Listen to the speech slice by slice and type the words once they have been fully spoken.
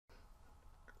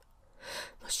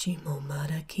しもま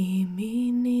だ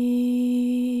君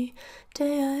に出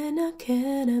会えな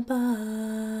ければ、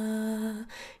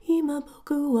今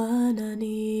僕は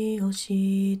何を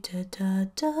してた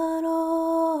だ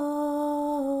ろ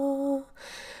う。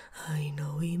愛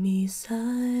の意味さえ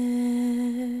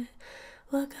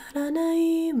わからな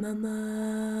いま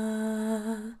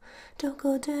ま、ど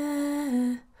こで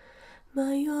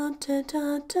迷って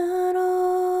ただ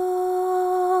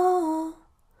ろう。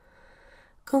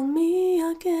込み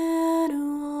上げる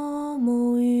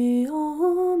想い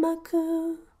をうま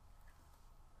く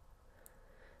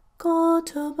言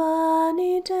葉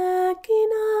にできない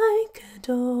け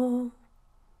ど、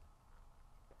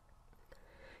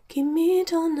君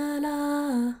とな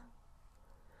ら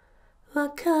分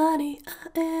かり合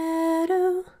え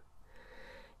る。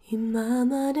今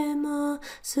までも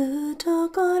ずっと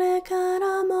これか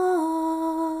ら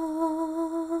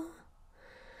も、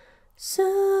す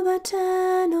べ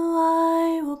ての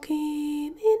愛を君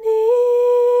に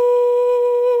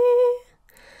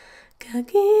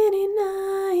限り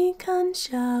ない感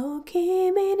謝を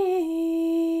君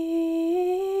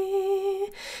に、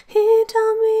瞳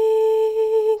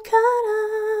か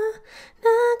ら流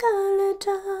れ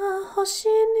た星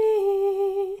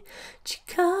に誓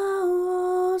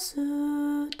おう、ず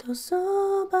っと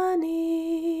そば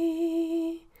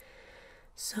に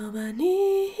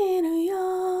いる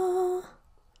よ。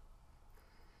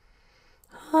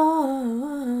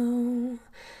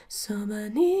そば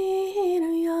にい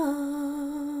るよ。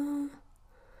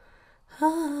果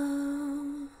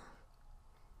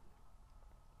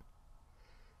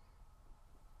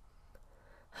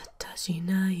たし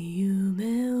ない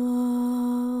夢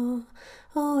を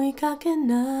追いかけ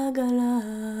ながら、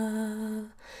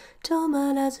止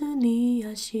まらずに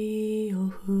足を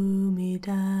踏み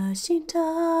出した。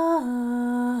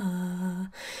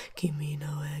君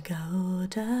の笑顔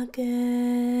だ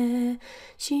け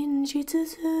信じ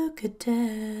続けて、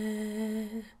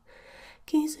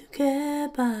気づけ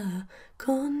ば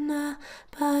こんな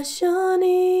場所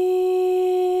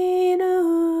にいる。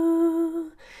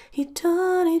一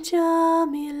人じゃ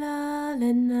見ら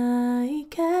れない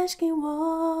景色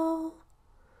を、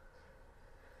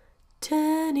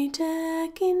手にで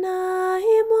きない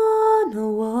もの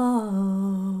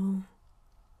を、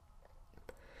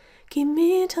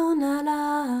君とな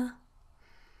ら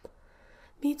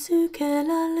見つけ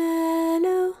られ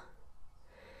る。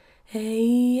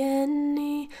永遠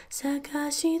に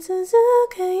探し続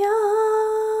けよう。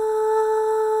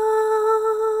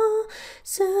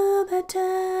すべて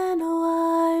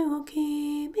の愛を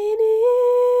君に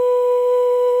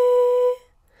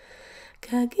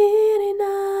限り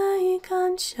ない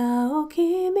感謝を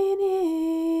君に、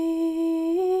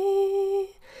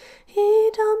瞳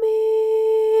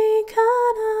か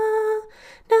ら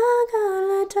流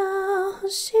れた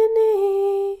星に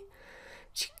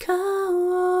誓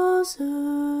おう、ず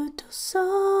っと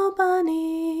そば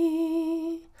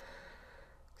にい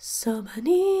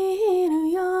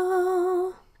る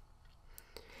よ。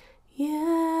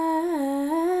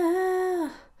Yeah、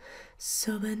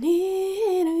 そば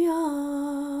にいるよ。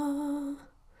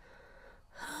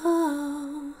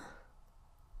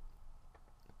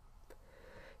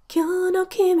今日の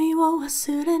君を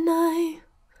忘れない。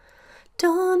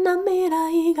どんな未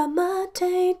来が待っ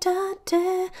ていたって、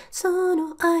そ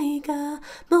の愛が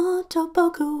もっと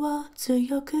僕を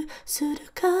強くする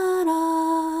から。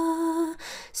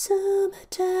すべ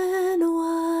ての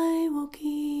愛を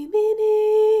君に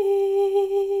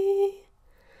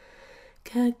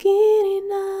限り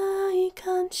ない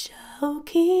感謝を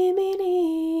君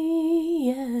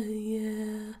に、yeah,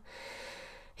 yeah、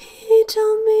 瞳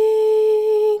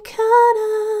から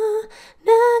流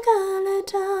れ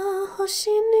た星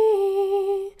に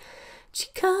誓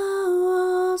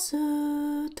おう、ずっ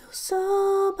と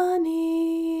そば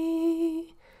に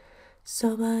い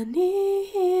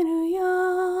るよ。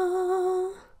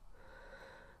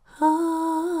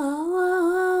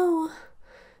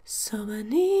そば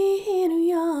にいる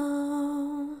よ。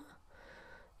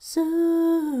ずっ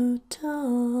と